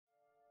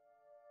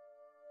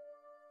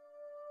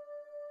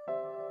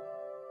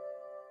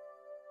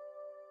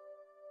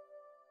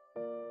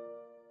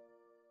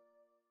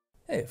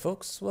Hey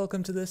folks,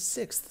 welcome to the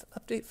 6th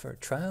update for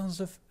Trials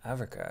of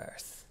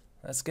Avorkarth.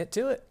 Let's get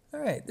to it.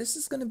 Alright, this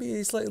is going to be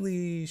a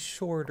slightly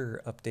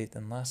shorter update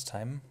than last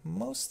time,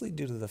 mostly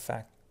due to the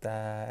fact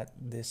that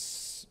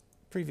this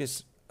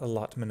previous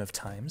allotment of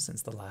time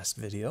since the last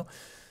video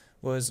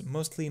was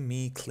mostly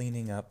me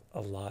cleaning up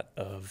a lot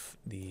of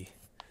the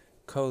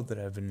code that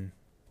I've been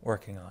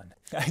working on.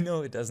 I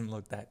know it doesn't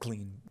look that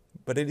clean,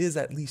 but it is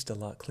at least a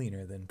lot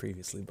cleaner than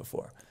previously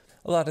before.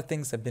 A lot of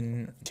things have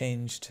been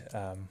changed,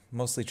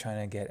 mostly trying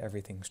to get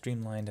everything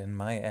streamlined on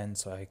my end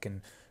so I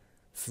can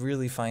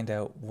really find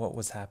out what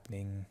was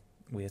happening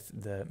with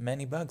the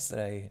many bugs that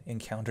I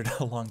encountered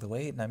along the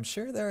way, and I'm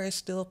sure there are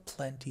still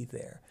plenty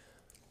there.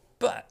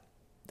 But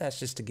that's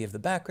just to give the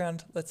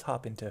background. Let's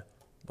hop into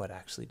what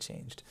actually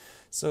changed.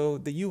 So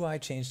the UI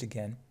changed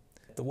again.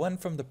 The one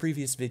from the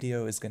previous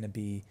video is going to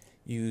be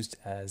used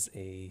as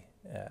a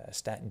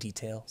stat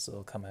detail, so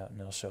it'll come out and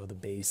it'll show the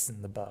base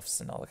and the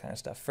buffs and all that kind of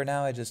stuff. For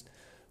now, I just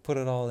put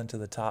it all into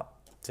the top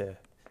to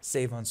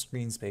save on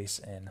screen space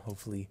and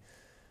hopefully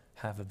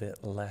have a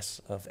bit less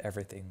of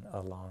everything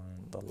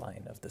along the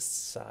line of the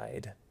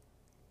side.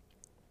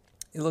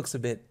 It looks a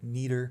bit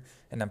neater,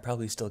 and I'm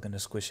probably still going to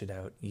squish it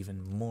out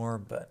even more,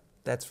 but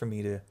that's for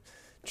me to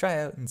try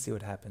out and see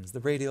what happens. The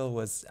radial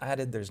was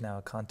added. There's now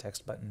a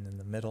context button in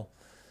the middle.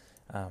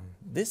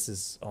 This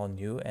is all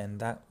new, and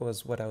that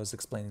was what I was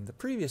explaining the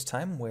previous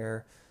time,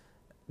 where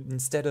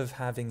instead of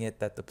having it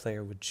that the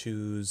player would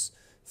choose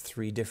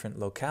 3 different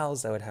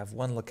locales, I would have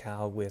one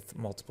locale with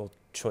multiple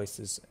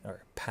choices,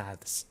 or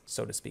paths,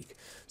 so to speak.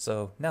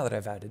 So now that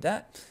I've added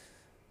that,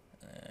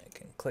 I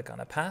can click on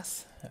a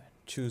path,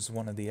 choose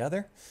one or the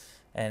other,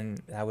 and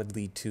that would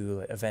lead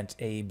to event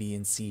A, B,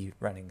 and C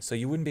running. So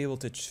you wouldn't be able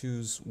to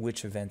choose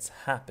which events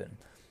happen,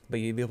 but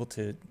you'd be able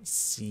to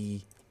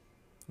see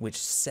which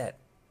set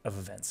of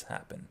events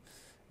happen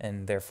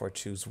and therefore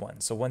choose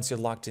one. So once you're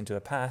locked into a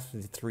path,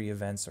 the 3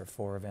 events or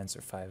 4 events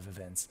or 5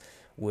 events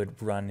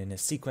would run in a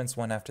sequence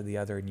one after the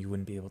other, and you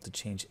wouldn't be able to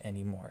change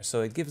any more.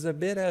 So it gives a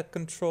bit of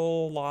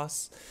control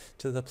loss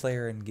to the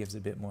player and gives a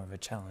bit more of a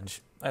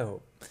challenge, I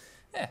hope.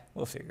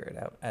 We'll figure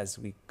it out as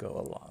we go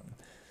along.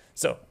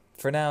 So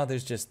for now,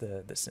 there's just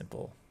the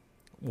simple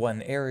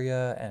one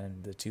area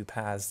and the 2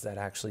 paths that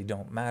actually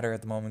don't matter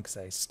at the moment because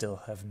I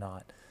still have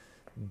not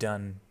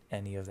done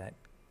any of that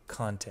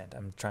content.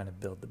 I'm trying to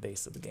build the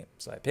base of the game.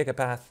 So I pick a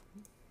path,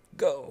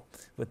 go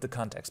with the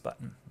context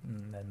button,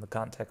 and then the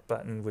context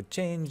button would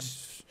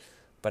change,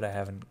 but I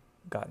haven't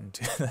gotten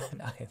to that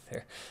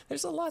either.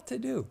 There's a lot to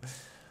do.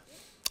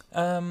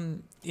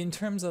 In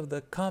terms of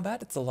the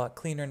combat, it's a lot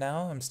cleaner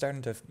now. I'm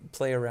starting to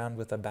play around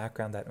with a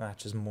background that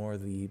matches more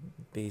the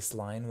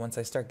baseline once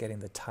I start getting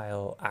the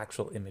tile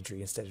actual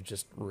imagery instead of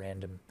just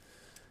random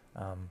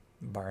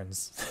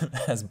barns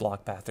as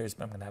block pathers,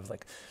 but I'm gonna have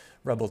like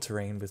rubble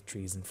terrain with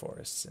trees and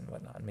forests and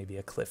whatnot, maybe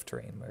a cliff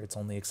terrain where it's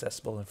only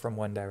accessible from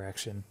one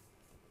direction.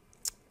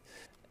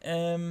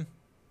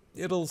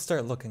 It'll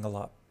start looking a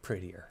lot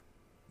prettier,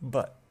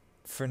 but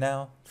for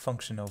now,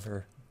 function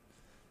over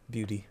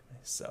beauty.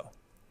 So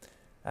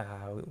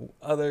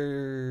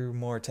other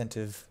more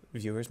attentive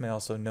viewers may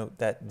also note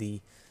that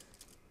the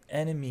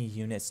enemy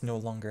units no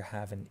longer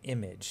have an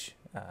image.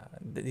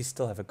 They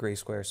still have a gray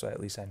square, so at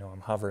least I know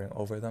I'm hovering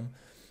over them.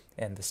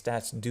 And the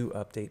stats do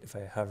update if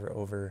I hover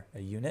over a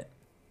unit.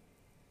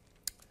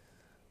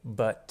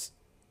 But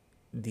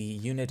the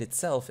unit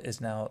itself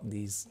is now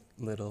these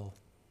little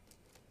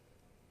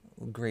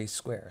gray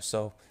squares.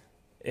 So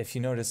if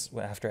you notice,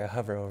 after I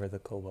hover over the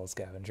Kobold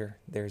Scavenger,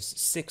 there's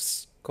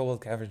 6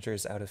 Kobold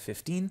Scavengers out of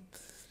 15.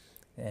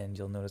 And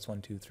you'll notice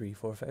 1, 2, 3,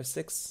 4, 5,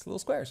 6 little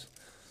squares.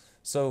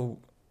 So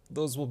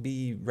those will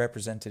be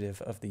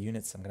representative of the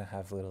units. I'm going to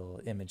have little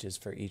images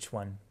for each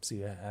one. So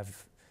you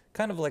have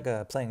kind of like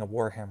playing a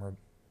Warhammer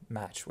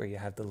match where you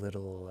have the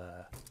little,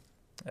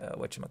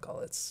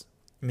 whatchamacallits,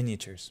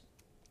 miniatures.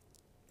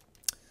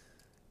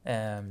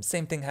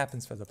 Same thing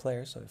happens for the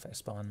player. So if I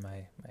spawn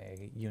my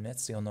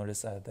units, you'll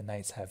notice the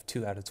knights have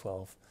 2 out of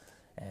 12.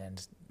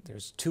 And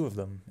there's 2 of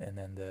them. And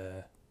then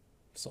the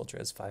soldier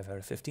has 5 out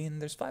of 15.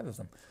 There's 5 of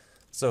them.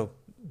 So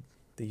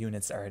the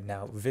units are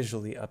now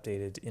visually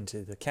updated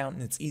into the count,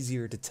 and it's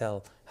easier to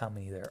tell how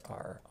many there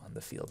are on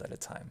the field at a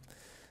time.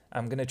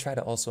 I'm going to try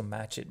to also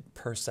match it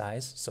per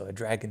size, so a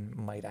dragon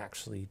might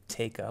actually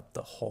take up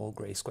the whole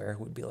gray square. It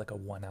would be like a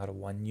 1 out of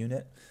 1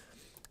 unit,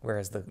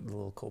 whereas the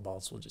little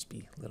kobolds will just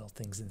be little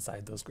things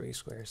inside those gray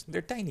squares.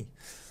 They're tiny,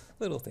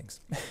 little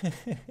things.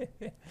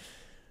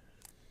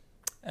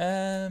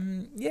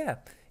 Yeah,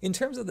 in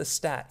terms of the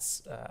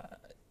stats,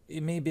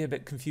 it may be a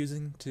bit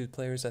confusing to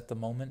players at the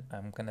moment.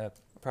 I'm going to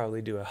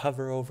probably do a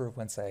hover over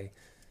once I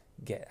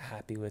get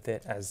happy with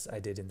it, as I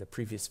did in the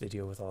previous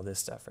video with all this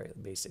stuff,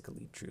 right?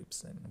 Basically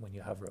troops, and when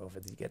you hover over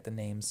you get the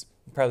names.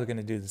 I'm probably going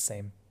to do the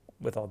same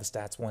with all the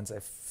stats once I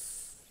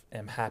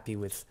am happy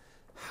with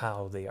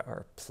how they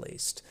are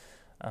placed.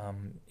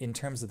 In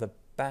terms of the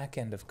back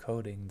end of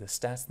coding, the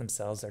stats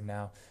themselves are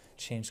now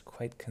changed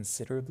quite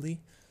considerably.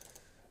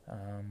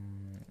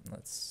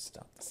 Let's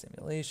stop the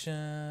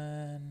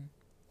simulation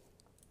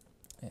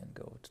and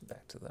go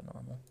back to the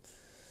normal.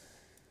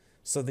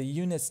 So the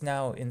units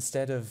now,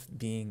 instead of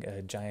being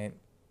a giant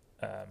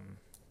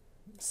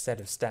set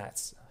of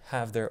stats,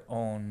 have their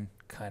own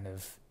kind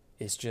of,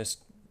 it's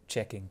just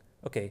checking,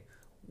 okay,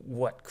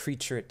 what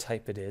creature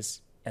type it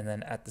is, and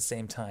then at the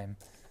same time,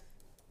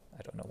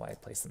 I don't know why I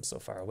placed them so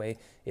far away,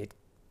 it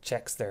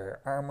checks their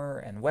armor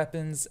and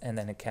weapons, and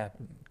then it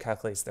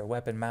calculates their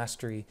weapon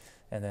mastery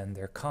and then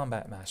their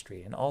combat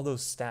mastery, and all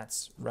those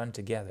stats run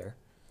together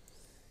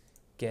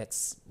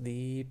gets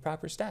the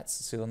proper stats.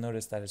 So you'll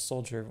notice that a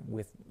soldier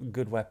with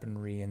good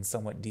weaponry and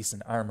somewhat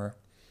decent armor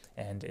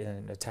and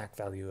an attack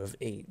value of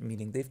 8,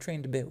 meaning they've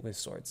trained a bit with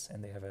swords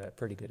and they have a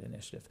pretty good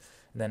initiative.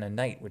 And then a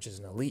knight, which is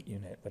an elite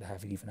unit, would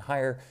have it even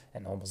higher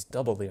and almost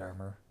double the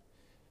armor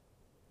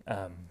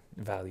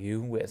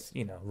value with,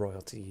 you know,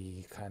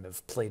 royalty kind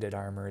of plated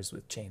armors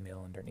with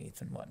chainmail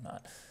underneath and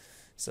whatnot.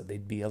 So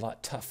they'd be a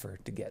lot tougher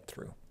to get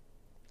through.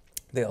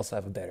 They also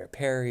have a better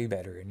parry,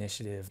 better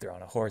initiative. They're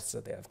on a horse, so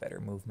they have better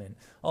movement.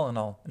 All in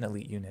all, an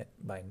elite unit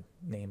by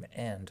name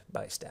and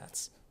by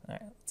stats. All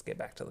right, let's get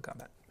back to the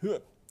combat.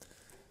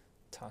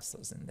 Toss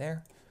those in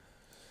there.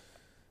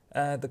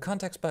 The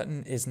context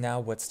button is now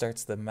what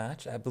starts the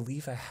match. I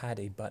believe I had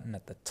a button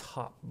at the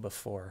top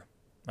before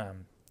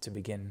to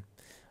begin.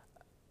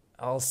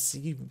 I'll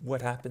see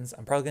what happens.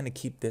 I'm probably going to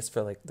keep this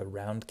for like the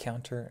round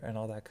counter and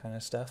all that kind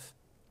of stuff.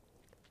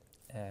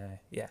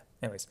 Yeah,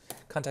 anyways,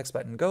 context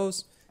button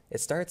goes, it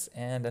starts,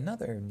 and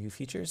another new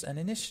feature is an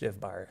initiative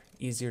bar.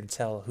 Easier to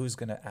tell who's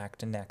going to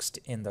act next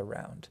in the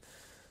round.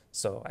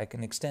 So I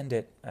can extend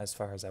it as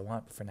far as I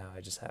want, but for now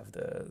I just have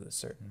the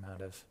certain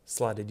amount of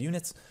slotted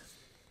units.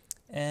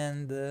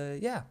 And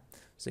yeah,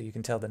 so you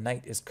can tell the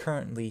knight is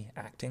currently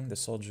acting, the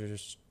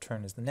soldier's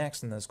turn is the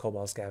next, and those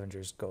kobold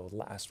scavengers go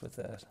last with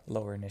a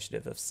lower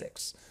initiative of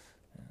 6.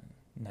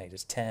 Knight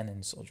is 10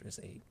 and soldier is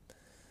 8.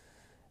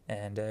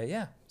 And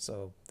yeah,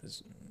 so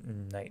this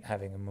knight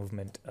having a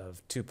movement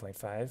of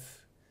 2.5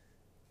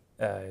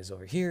 is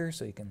over here,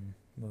 so you can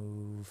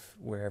move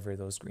wherever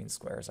those green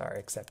squares are,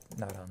 except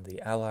not on the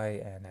ally,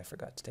 and I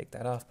forgot to take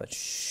that off, but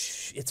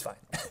shh, it's fine.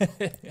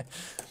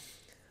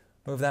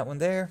 Move that one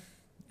there.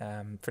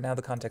 For now,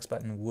 the context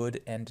button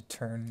would end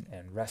turn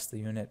and rest the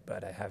unit,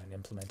 but I haven't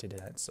implemented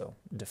it, so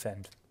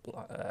defend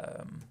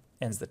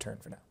ends the turn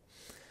for now.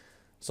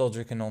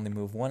 Soldier can only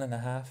move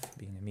 1.5,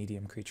 being a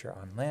medium creature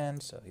on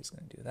land, so he's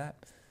going to do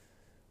that.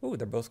 Ooh,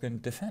 they're both going to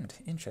defend.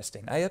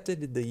 Interesting. I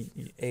updated the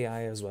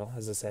AI as well,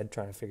 as I said,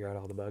 trying to figure out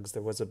all the bugs.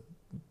 There was a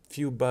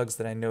few bugs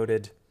that I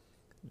noted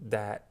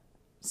that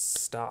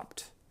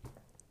stopped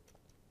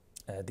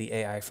the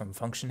AI from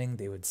functioning.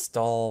 They would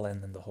stall,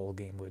 and then the whole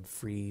game would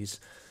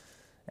freeze.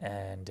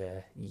 And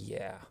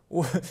yeah,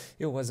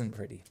 it wasn't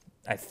pretty.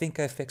 I think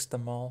I fixed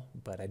them all,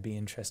 but I'd be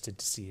interested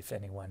to see if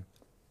anyone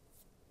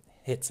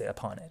hits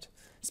upon it.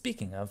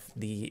 Speaking of,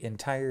 the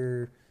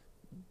entire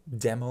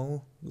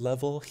demo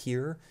level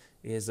here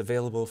is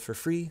available for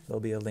free.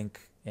 There'll be a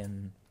link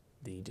in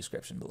the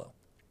description below.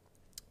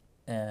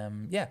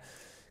 Yeah,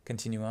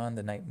 continue on.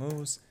 The knight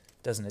moves,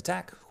 doesn't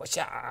attack.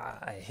 Whoosha!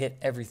 I hit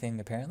everything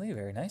apparently,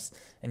 very nice.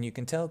 And you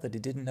can tell that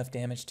it did enough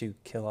damage to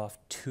kill off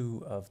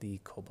 2 of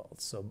the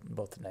kobolds. So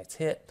both the knights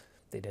hit,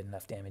 they did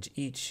enough damage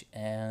each,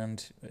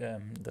 and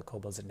the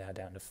kobolds are now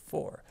down to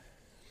 4.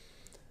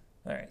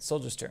 All right,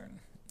 soldier's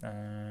turn.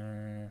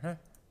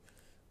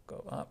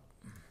 Go up,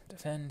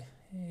 defend.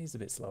 He's a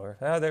bit slower.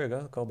 Oh, there we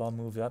go. The kobold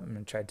moved up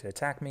and tried to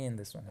attack me, and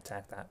this one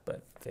attacked that,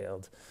 but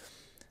failed.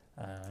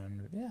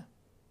 Yeah.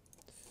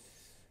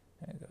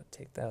 There we go.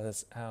 Take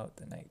that out.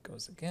 The knight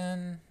goes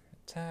again.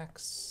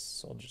 Attacks.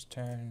 Soldier's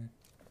turn.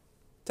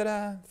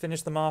 Ta-da!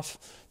 Finish them off.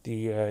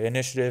 The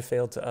initiative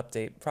failed to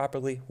update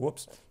properly.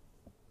 Whoops.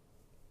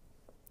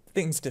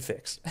 Things to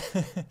fix.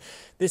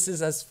 This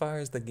is as far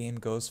as the game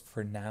goes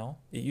for now.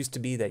 It used to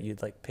be that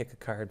you'd like pick a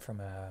card from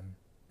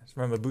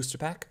a booster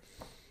pack,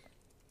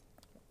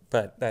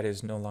 but that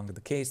is no longer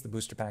the case. The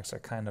booster packs are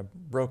kind of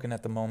broken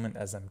at the moment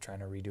as I'm trying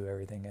to redo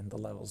everything, and the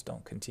levels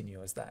don't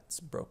continue as that's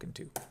broken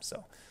too.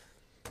 So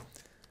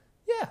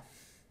yeah,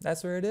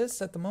 that's where it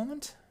is at the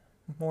moment.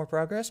 More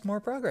progress, more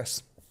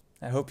progress.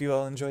 I hope you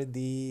all enjoyed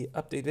the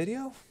update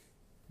video,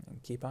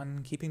 and keep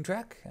on keeping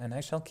track, and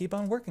I shall keep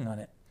on working on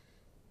it.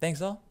 Thanks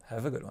all.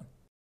 Have a good one.